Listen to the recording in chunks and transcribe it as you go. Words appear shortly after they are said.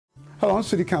Hello, I'm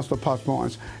City Councilor Potts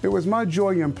Barnes. It was my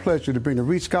joy and pleasure to bring the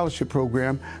REACH Scholarship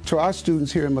Program to our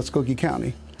students here in Muscogee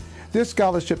County. This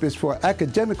scholarship is for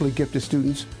academically gifted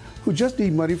students who just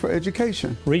need money for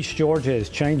education. REACH Georgia is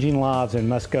changing lives in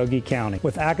Muscogee County.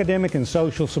 With academic and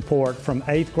social support from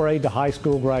 8th grade to high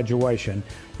school graduation,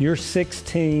 your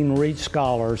 16 REACH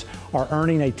scholars are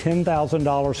earning a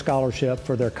 $10,000 scholarship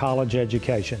for their college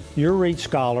education. Your REACH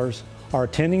scholars are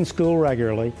attending school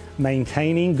regularly,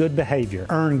 maintaining good behavior,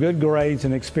 earn good grades,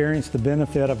 and experience the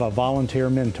benefit of a volunteer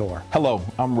mentor. Hello,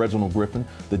 I'm Reginald Griffin,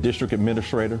 the District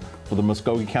Administrator for the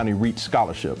Muscogee County REACH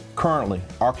Scholarship. Currently,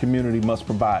 our community must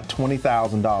provide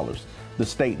 $20,000. The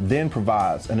state then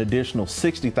provides an additional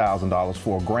 $60,000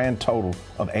 for a grand total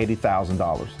of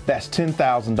 $80,000. That's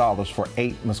 $10,000 for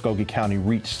 8 Muscogee County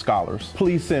REACH scholars.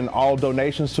 Please send all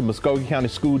donations to Muscogee County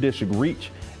School District REACH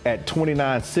at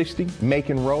 2960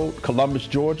 Macon Road, Columbus,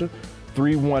 Georgia,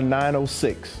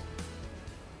 31906.